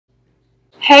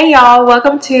Hey y'all,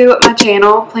 welcome to my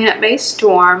channel, Plant-Based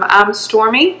Storm. I'm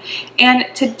Stormy,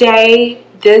 and today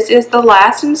this is the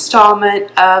last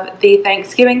installment of the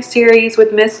Thanksgiving series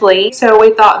with Missleigh. So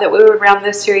we thought that we would round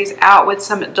this series out with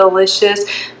some delicious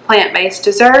plant-based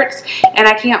desserts, and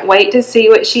I can't wait to see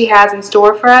what she has in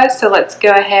store for us. So let's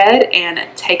go ahead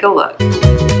and take a look.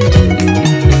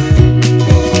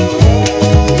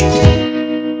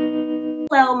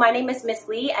 Hello, my name is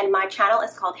Missleigh and my channel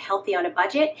is called Healthy on a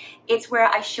Budget. It's where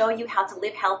I show you how to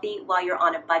live healthy while you're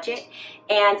on a budget.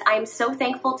 And I'm so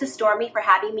thankful to Stormy for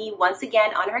having me once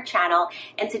again on her channel.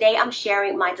 And today I'm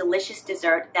sharing my delicious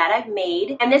dessert that I've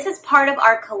made. And this is part of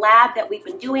our collab that we've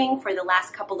been doing for the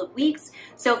last couple of weeks.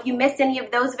 So if you missed any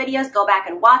of those videos, go back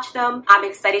and watch them. I'm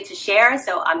excited to share,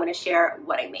 so I'm going to share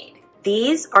what I made.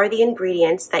 These are the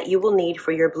ingredients that you will need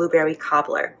for your blueberry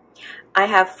cobbler. I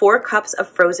have 4 cups of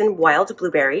frozen wild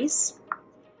blueberries.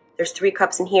 There's 3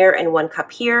 cups in here and 1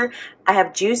 cup here. I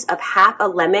have juice of half a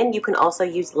lemon. You can also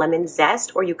use lemon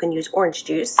zest or you can use orange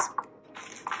juice.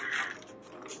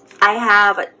 I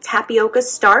have tapioca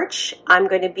starch. I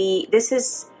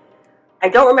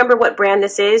don't remember what brand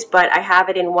this is, but I have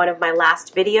it in one of my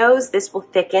last videos. This will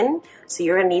thicken, so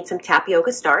you're gonna need some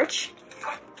tapioca starch.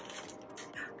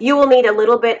 You will need a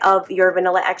little bit of your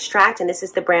vanilla extract, and this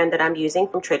is the brand that I'm using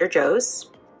from Trader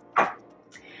Joe's.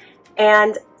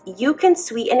 And you can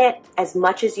sweeten it as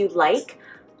much as you like.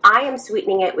 I am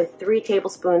sweetening it with 3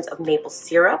 tablespoons of maple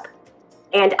syrup.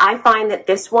 And I find that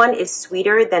this one is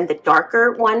sweeter than the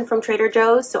darker one from Trader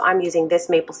Joe's, so I'm using this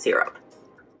maple syrup.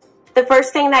 The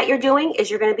first thing that you're doing is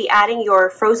you're going to be adding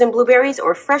your frozen blueberries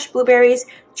or fresh blueberries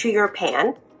to your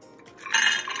pan.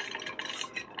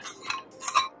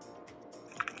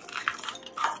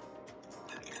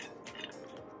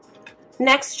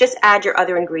 Next, just add your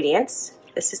other ingredients.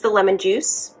 This is the lemon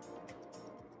juice.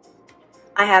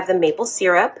 I have the maple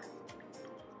syrup,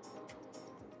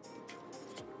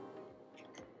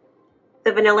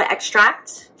 the vanilla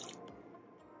extract.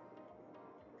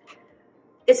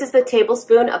 This is the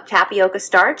tablespoon of tapioca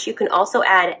starch. You can also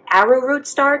add arrowroot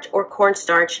starch or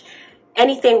cornstarch.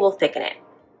 Anything will thicken it.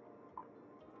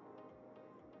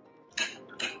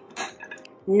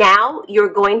 Now you're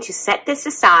going to set this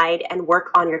aside and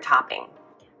work on your topping.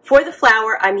 For the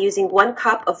flour, I'm using 1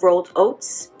 cup of rolled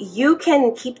oats. You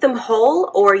can keep them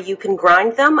whole or you can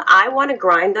grind them. I want to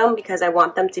grind them because I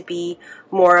want them to be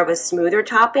more of a smoother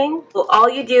topping. So all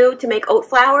you do to make oat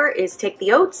flour is take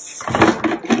the oats,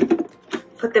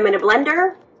 put them in a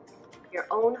blender, your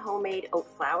own homemade oat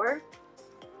flour.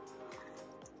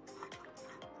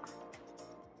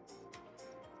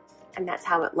 And that's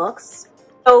how it looks.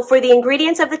 So for the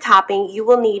ingredients of the topping, you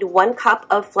will need 1 cup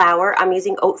of flour. I'm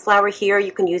using oat flour here.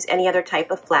 You can use any other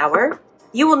type of flour.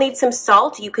 You will need some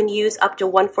salt. You can use up to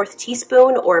 1/4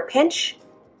 teaspoon or a pinch.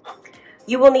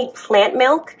 You will need plant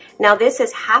milk. Now this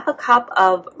is half a cup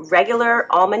of regular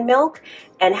almond milk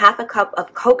and half a cup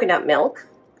of coconut milk.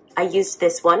 I used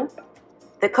this one.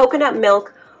 The coconut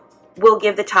milk will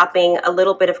give the topping a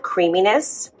little bit of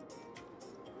creaminess.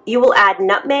 You will add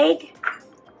nutmeg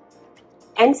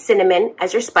and cinnamon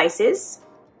as your spices.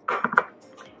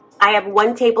 I have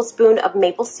 1 tablespoon of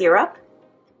maple syrup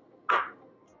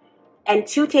and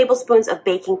 2 tablespoons of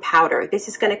baking powder. This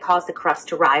is going to cause the crust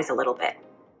to rise a little bit.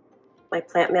 My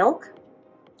plant milk.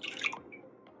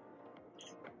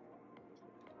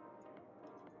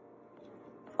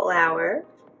 Flour.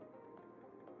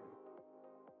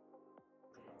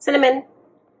 Cinnamon.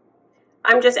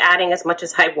 I'm just adding as much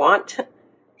as I want.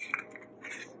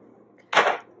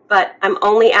 But I'm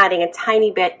only adding a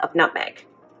tiny bit of nutmeg.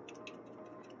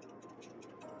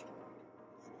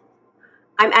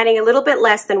 I'm adding a little bit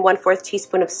less than 1/4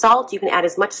 teaspoon of salt. You can add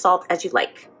as much salt as you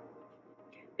like.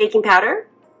 Baking powder,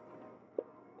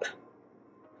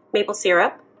 maple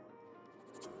syrup,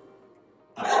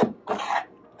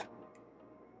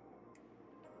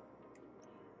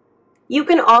 you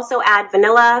can also add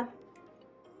vanilla.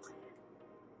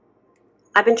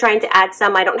 I've been trying to add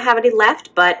some. I don't have any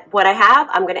left, but what I have,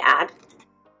 I'm going to add.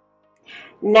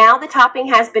 Now the topping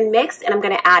has been mixed and I'm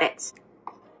going to add it.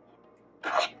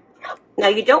 Now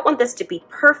you don't want this to be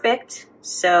perfect,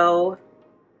 so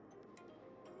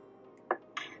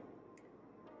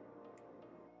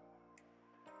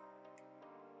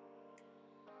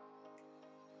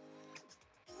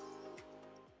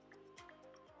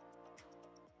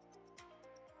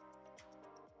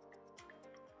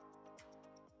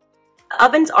the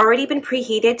oven's already been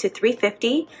preheated to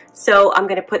 350, so I'm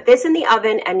going to put this in the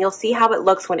oven and you'll see how it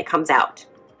looks when it comes out.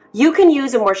 You can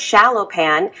use a more shallow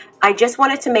pan. I just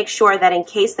wanted to make sure that in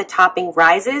case the topping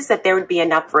rises that there would be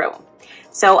enough room.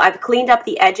 So I've cleaned up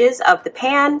the edges of the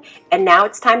pan, and now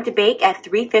it's time to bake at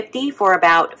 350 for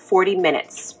about 40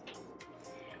 minutes.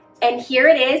 And here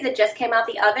it is, it just came out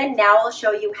the oven. Now I'll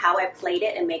show you how I plate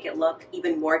it and make it look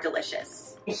even more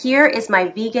delicious. Here is my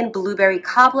vegan blueberry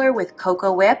cobbler with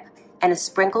cocoa whip and a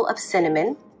sprinkle of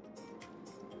cinnamon.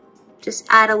 Just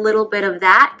add a little bit of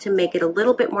that to make it a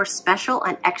little bit more special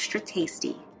and extra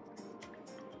tasty.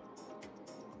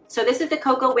 So this is the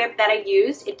cocoa whip that I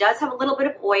used. It does have a little bit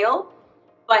of oil,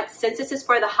 but since this is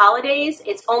for the holidays,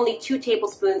 it's only 2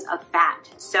 tablespoons of fat.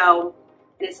 So,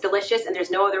 and it's delicious and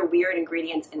there's no other weird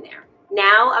ingredients in there.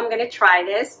 Now I'm gonna try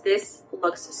this. This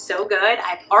looks so good.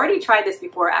 I've already tried this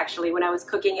before actually when I was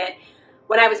cooking it.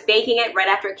 When I was baking it right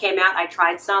after it came out, I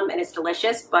tried some and it's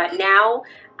delicious, but now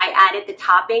I added the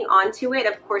topping onto it.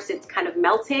 Of course, it's kind of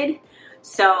melted,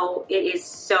 so it is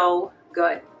so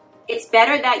good. It's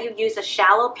better that you use a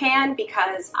shallow pan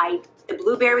because the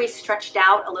blueberries stretched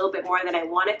out a little bit more than I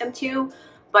wanted them to.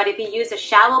 But if you use a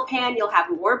shallow pan, you'll have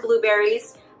more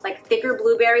blueberries, like thicker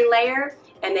blueberry layer,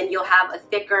 and then you'll have a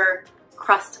thicker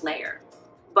crust layer.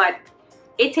 But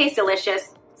it tastes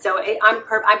delicious, so I'm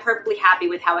perfectly happy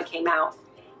with how it came out.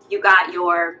 You got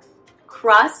your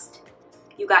crust,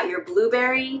 you got your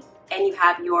blueberry, and you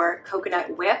have your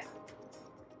coconut whip.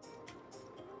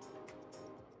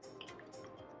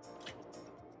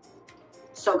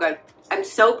 So good. I'm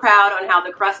so proud on how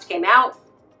the crust came out.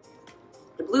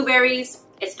 The blueberries,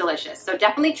 it's delicious. So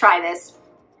definitely try this.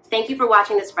 Thank you for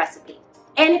watching this recipe.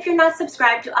 And if you're not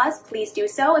subscribed to us, please do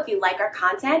so if you like our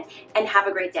content, and have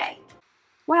a great day.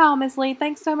 Wow, Miss Lee,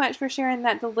 thanks so much for sharing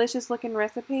that delicious looking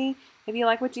recipe. If you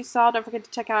like what you saw, don't forget to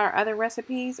check out our other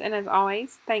recipes. And as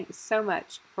always, thanks so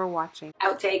much for watching.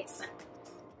 Outtakes.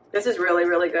 This is really,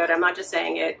 really good. I'm not just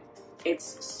saying it.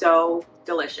 It's so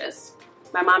delicious.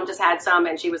 My mom just had some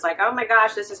and she was like, oh my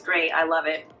gosh, this is great. I love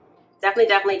it. Definitely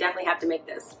have to make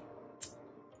this.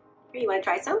 Here, you want to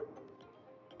try some?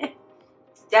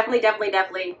 Definitely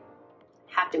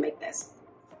have to make this.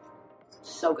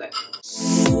 So good.